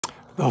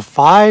The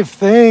 5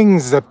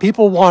 things that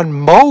people want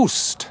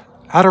most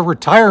out of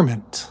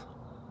retirement.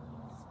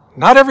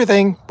 Not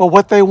everything, but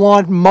what they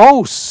want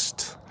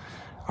most.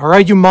 All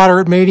right, you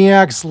moderate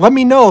maniacs, let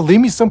me know. Leave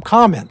me some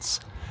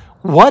comments.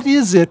 What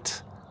is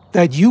it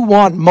that you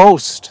want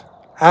most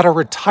out of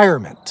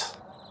retirement?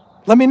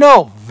 Let me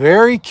know.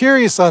 Very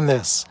curious on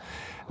this.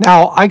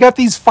 Now, I got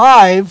these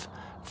 5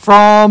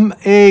 from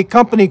a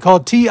company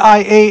called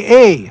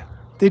TIAA.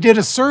 They did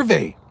a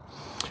survey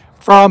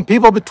from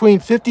people between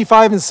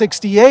 55 and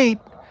 68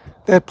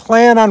 that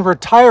plan on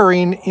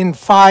retiring in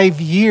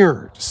 5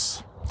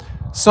 years.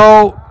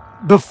 So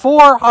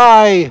before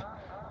I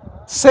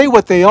say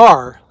what they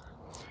are,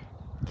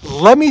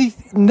 let me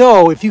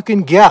know if you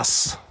can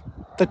guess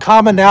the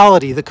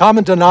commonality, the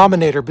common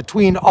denominator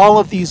between all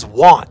of these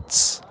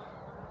wants.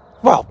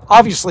 Well,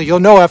 obviously you'll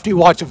know after you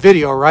watch a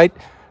video, right?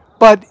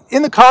 But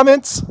in the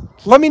comments,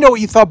 let me know what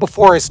you thought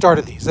before I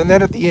started these, and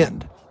then at the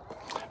end.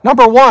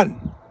 Number 1.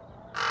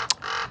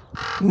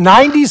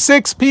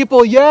 96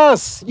 people,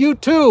 yes, you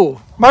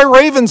too. My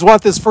Ravens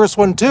want this first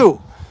one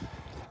too.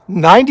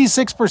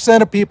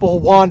 96% of people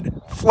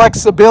want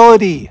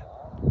flexibility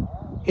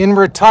in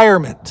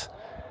retirement.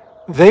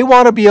 They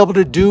want to be able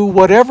to do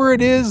whatever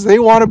it is they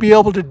want to be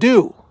able to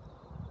do.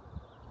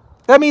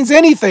 That means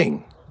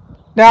anything.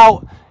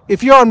 Now,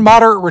 if you're on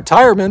moderate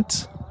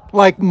retirement,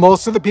 like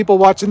most of the people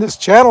watching this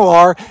channel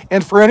are,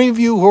 and for any of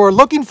you who are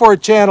looking for a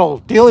channel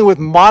dealing with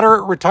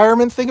moderate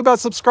retirement, think about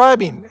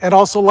subscribing and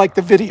also like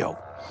the video.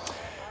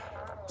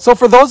 So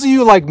for those of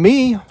you like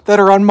me that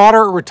are on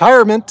moderate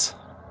retirement,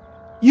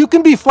 you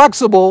can be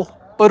flexible,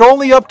 but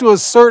only up to a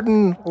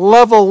certain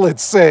level,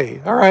 let's say,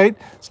 all right?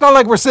 It's not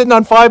like we're sitting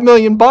on $5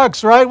 million,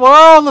 right?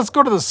 Well, let's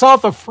go to the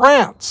south of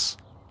France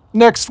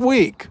next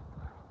week.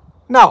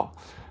 No,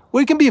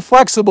 we can be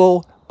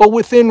flexible, but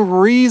within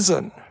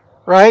reason,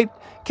 right?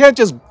 Can't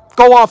just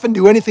go off and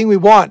do anything we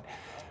want.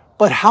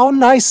 But how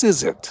nice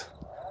is it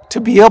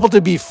to be able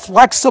to be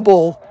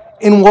flexible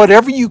in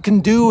whatever you can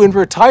do in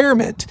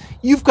retirement?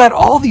 You've got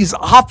all these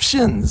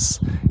options.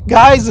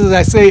 Guys, as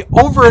I say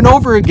over and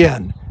over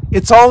again,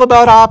 it's all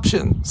about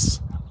options.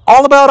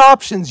 All about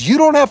options. You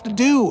don't have to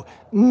do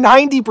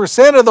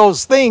 90% of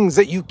those things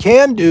that you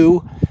can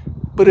do,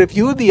 but if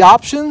you have the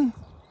option,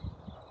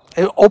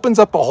 it opens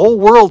up a whole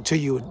world to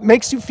you. It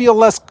makes you feel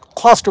less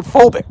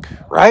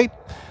claustrophobic, right?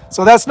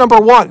 So that's number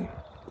 1.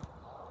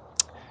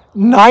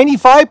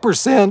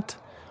 95%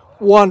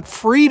 want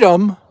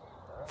freedom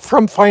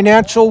from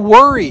financial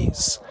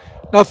worries.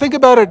 Now think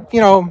about it,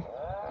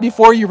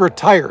 before you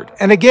retired.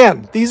 And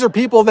again, these are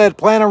people that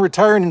plan on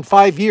retiring in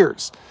 5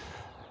 years.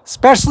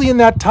 Especially in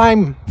that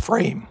time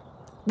frame.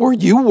 Were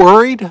you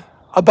worried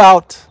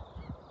about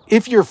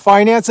if your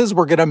finances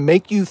were going to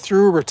make you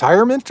through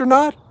retirement or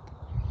not?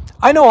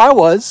 I know I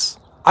was.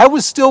 I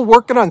was still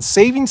working on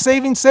saving.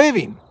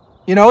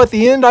 At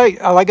the end,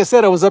 like I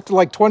said, I was up to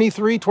like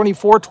 23,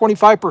 24,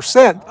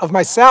 25% of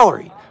my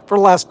salary for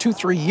the last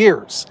 2-3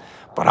 years.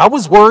 But I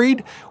was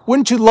worried.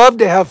 Wouldn't you love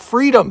to have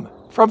freedom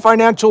from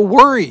financial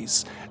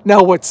worries?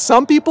 Now, what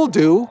some people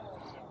do,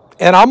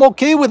 and I'm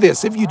okay with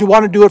this, if you do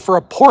want to do it for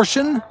a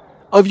portion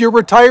of your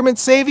retirement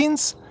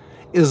savings,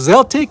 is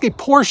they'll take a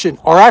portion,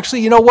 or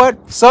actually, you know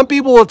what? Some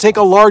people will take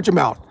a large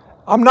amount.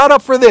 I'm not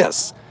up for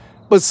this,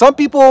 but some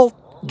people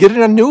get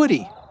an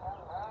annuity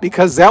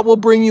because that will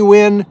bring you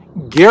in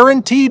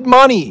guaranteed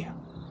money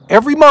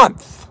every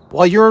month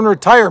while you're in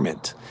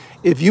retirement.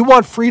 If you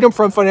want freedom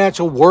from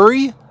financial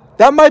worry,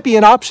 that might be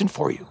an option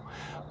for you.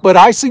 But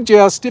I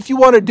suggest if you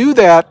want to do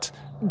that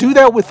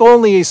with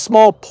only a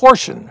small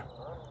portion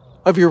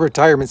of your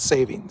retirement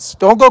savings.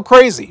 Don't go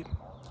crazy,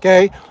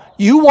 okay?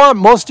 You want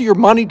most of your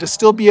money to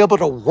still be able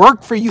to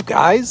work for you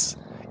guys.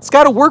 It's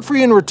got to work for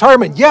you in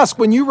retirement. Yes,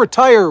 when you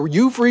retire,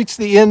 you've reached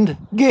the end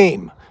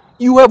game.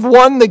 You have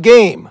won the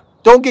game.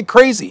 Don't get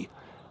crazy.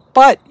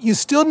 But you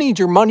still need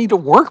your money to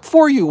work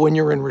for you when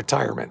you're in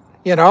retirement,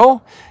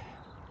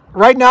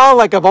 Right now,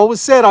 like I've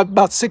always said, I'm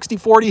about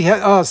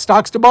 60-40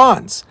 stocks to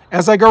bonds.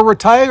 As I go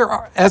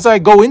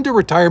into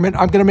retirement,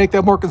 I'm going to make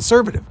that more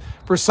conservative.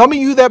 For some of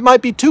you, that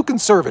might be too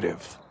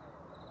conservative.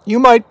 You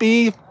might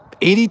be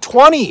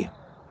 80-20,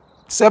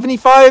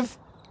 75-25.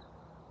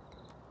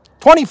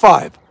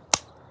 I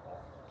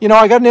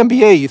got an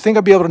MBA. You think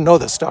I'd be able to know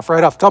this stuff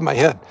right off the top of my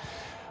head.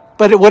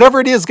 But whatever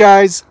it is,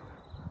 guys,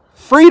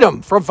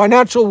 freedom from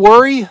financial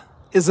worry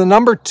is the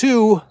number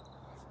 2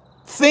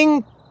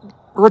 thing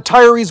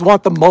retirees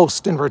want the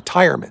most in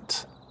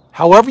retirement.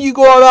 However you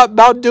go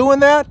about doing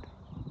that,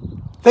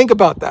 think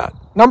about that.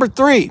 Number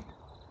 3,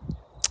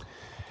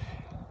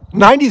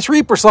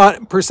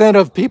 93%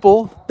 of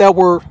people that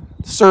were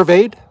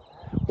surveyed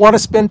want to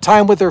spend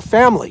time with their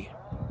family.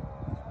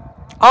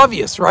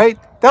 Obvious, right?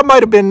 That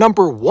might have been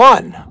number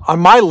 1 on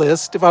my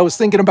list if I was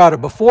thinking about it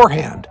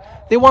beforehand.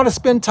 They want to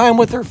spend time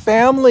with their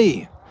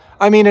family.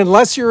 I mean,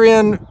 unless you're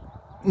in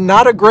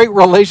not a great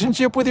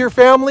relationship with your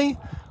family,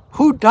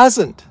 who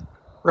doesn't,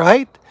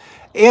 right?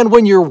 And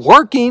when you're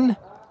working,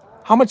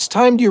 how much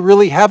time do you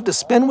really have to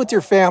spend with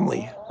your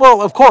family?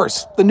 Well, of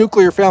course, the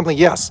nuclear family,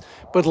 yes.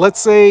 But let's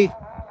say,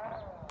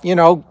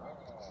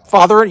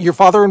 your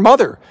father and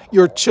mother,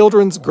 your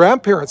children's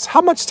grandparents.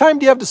 How much time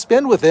do you have to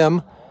spend with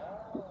them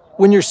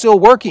when you're still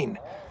working?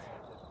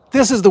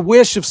 This is the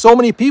wish of so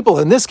many people.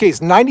 In this case,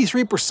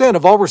 93%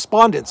 of all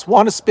respondents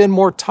want to spend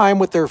more time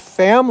with their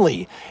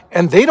family,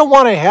 and they don't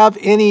want to have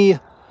any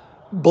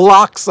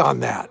blocks on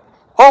that.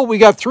 Oh, we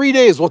got 3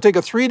 days. We'll take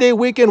a 3-day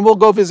weekend. We'll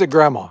go visit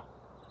grandma.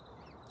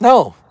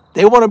 No,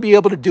 they want to be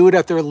able to do it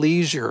at their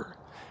leisure.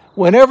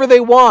 Whenever they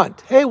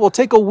want. Hey, we'll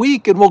take a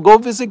week and we'll go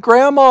visit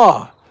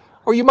grandma.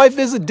 Or you might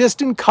visit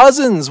distant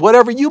cousins,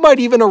 whatever. You might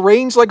even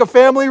arrange like a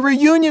family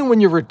reunion when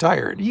you're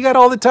retired. You got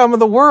all the time in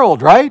the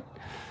world, right?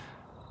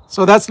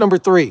 So that's number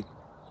 3.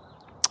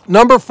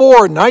 Number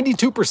 4,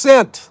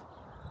 92%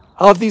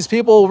 of these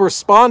people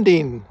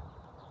responding,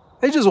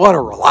 they just want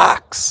to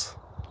relax.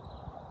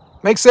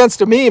 Makes sense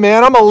to me,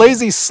 man. I'm a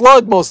lazy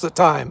slug most of the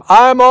time.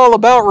 I'm all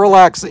about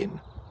relaxing.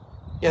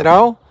 You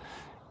know?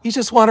 You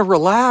just want to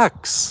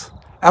relax.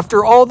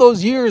 After all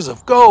those years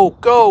of go,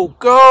 go,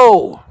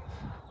 go.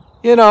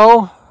 You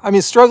know, I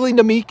mean, struggling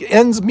to make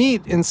ends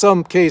meet in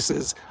some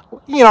cases.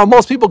 You know,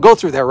 most people go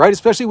through that, right?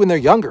 Especially when they're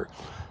younger.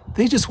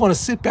 They just want to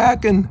sit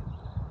back and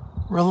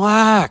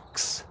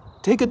relax.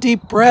 Take a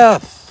deep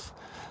breath.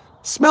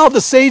 Smell the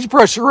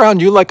sagebrush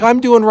around you like I'm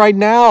doing right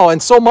now.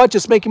 And so much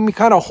it's making me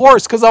kind of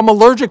hoarse because I'm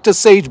allergic to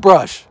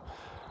sagebrush.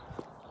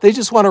 They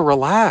just want to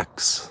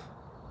relax.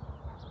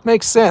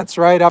 Makes sense,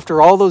 right?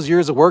 After all those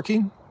years of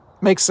working,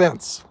 makes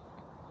sense.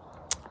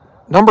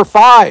 Number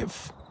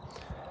 5,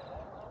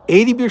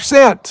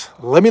 80%.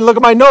 Let me look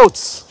at my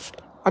notes.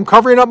 I'm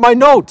covering up my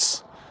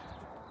notes.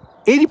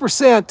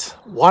 80%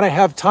 want to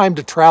have time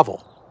to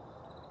travel.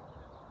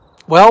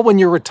 Well, when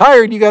you're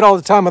retired, you got all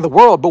the time in the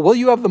world, but will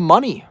you have the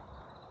money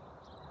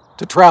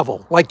to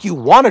travel like you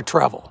want to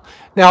travel?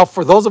 Now,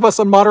 for those of us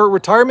on moderate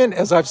retirement,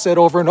 as I've said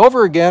over and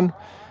over again,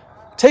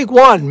 take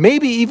 1,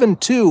 maybe even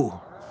 2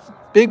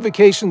 big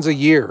vacations a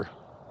year.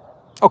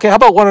 Okay, how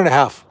about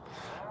 1.5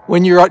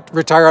 when you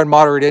retire on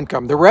moderate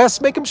income? The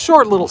rest, make them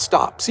short little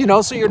stops, you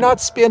know, so you're not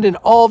spending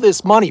all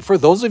this money. For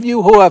those of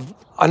you who have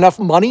enough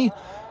money,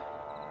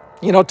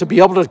 you know, to be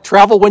able to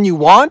travel when you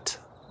want,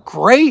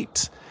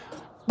 great.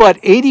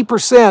 But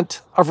 80%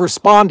 of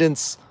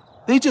respondents,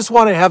 they just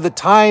want to have the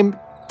time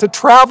to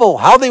travel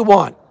how they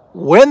want,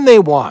 when they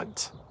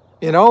want.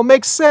 You know,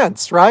 makes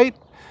sense, right?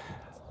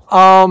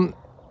 So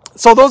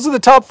those are the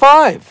top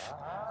 5.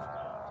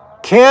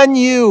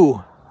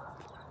 Do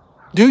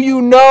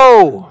you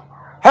know,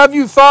 have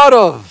you thought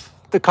of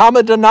the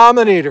common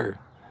denominator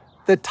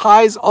that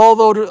ties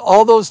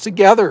all those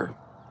together?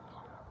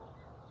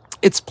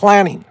 It's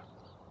planning.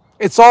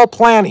 It's all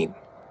planning.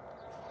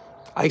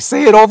 I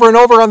say it over and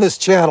over on this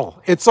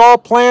channel. It's all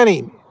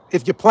planning.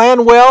 If you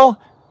plan well,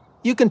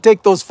 you can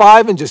take those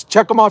 5 and just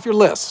check them off your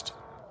list,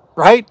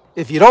 right?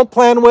 If you don't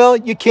plan well,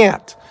 you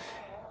can't.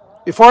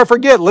 Before I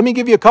forget, let me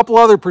give you a couple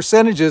other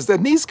percentages.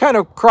 And these kind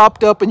of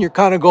cropped up and you're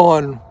kind of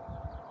going,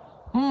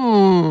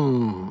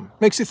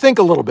 makes you think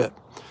a little bit.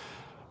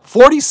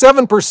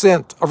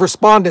 47% of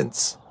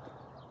respondents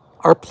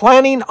are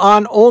planning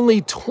on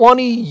only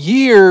 20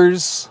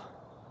 years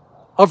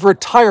of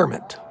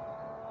retirement.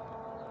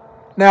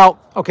 Now,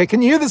 okay,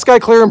 can you hear this guy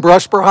clearing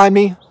brush behind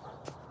me?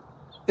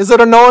 Is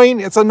it annoying?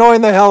 It's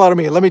annoying the hell out of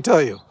me, let me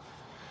tell you.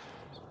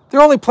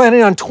 They're only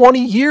planning on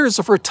 20 years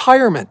of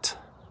retirement.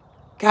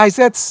 Guys,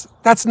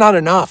 that's not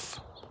enough.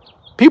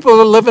 People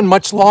are living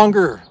much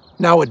longer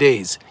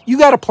nowadays. You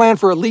got to plan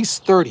for at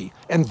least 30.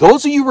 And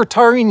those of you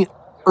retiring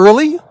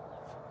early,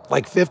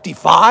 like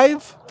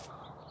 55,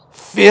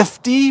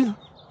 50,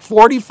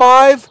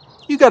 45,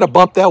 you got to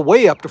bump that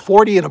way up to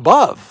 40 and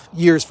above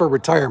years for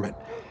retirement.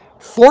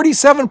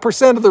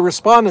 47% of the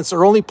respondents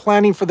are only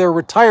planning for their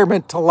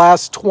retirement to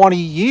last 20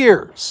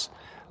 years.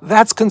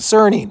 That's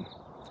concerning.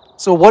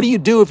 So what do you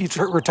do if you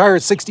retire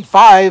at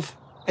 65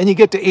 and you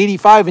get to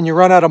 85 and you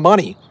run out of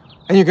money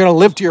and you're going to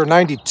live to your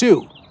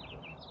 92?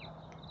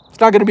 It's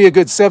not going to be a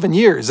good 7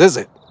 years, is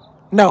it?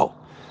 No.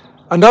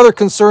 Another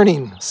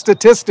concerning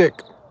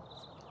statistic,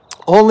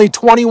 only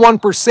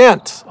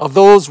 21% of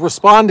those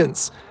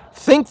respondents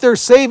think their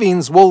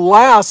savings will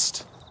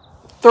last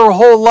their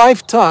whole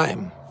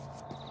lifetime.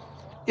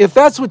 If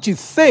that's what you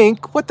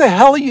think, what the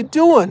hell are you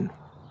doing?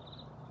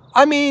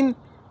 I mean,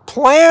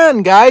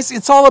 plan, guys.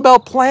 It's all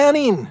about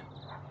planning.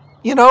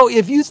 You know,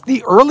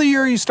 the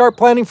earlier you start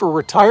planning for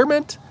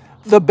retirement,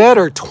 the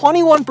better.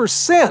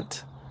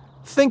 21%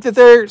 think that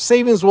their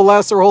savings will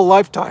last their whole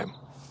lifetime.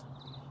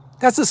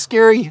 That's a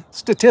scary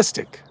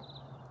statistic,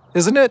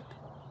 isn't it?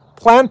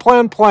 Plan,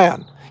 plan,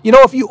 plan. You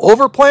know, if you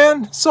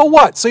overplan, so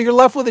what? So you're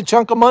left with a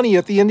chunk of money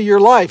at the end of your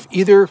life.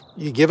 Either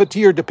you give it to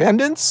your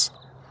dependents,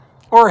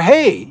 or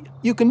hey,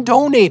 you can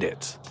donate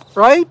it,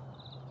 right?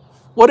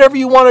 Whatever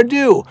you want to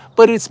do.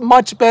 But it's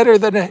much better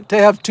than to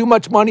have too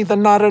much money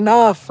than not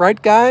enough,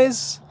 right,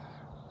 guys?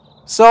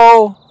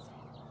 So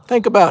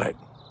think about it.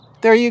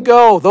 There you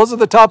go. Those are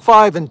the top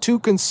 5 and 2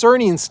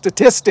 concerning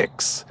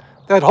statistics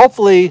that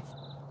hopefully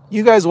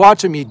you guys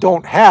watching me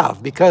don't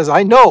have, because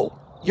I know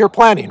you're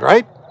planning,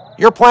 right?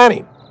 You're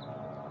planning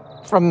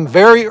from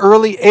very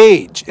early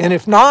age. And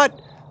if not,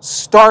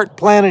 Start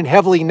planning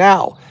heavily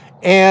now.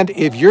 And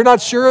if you're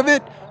not sure of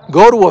it,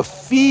 go to a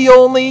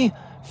fee-only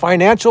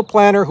financial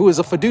planner who is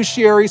a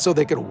fiduciary so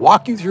they can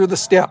walk you through the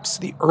steps.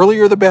 The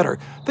earlier the better.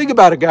 Think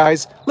about it,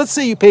 guys. Let's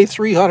say you pay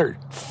 $300,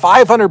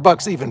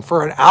 $500 even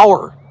for an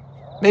hour,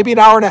 maybe an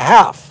hour and a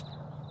half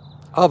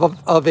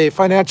of a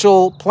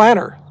financial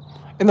planner.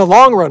 In the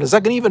long run, is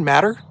that going to even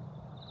matter?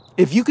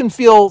 If you can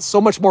feel so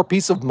much more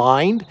peace of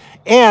mind,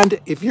 and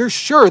if you're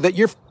sure that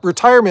your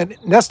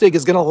retirement nest egg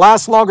is going to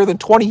last longer than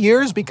 20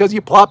 years because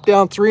you plop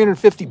down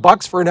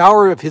 $350 for an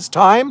hour of his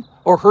time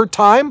or her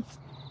time,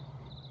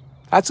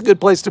 that's a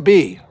good place to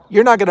be.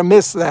 You're not going to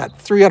miss that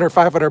 $300,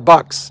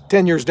 $500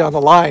 10 years down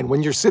the line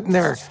when you're sitting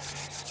there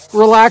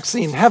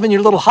relaxing, having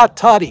your little hot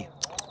toddy.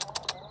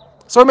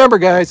 So remember,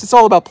 guys, it's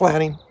all about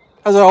planning.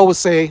 As I always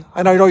say,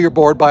 and I know you're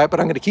bored by it, but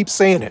I'm going to keep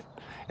saying it.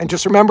 And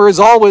just remember, as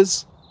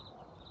always,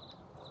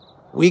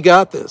 we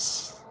got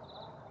this.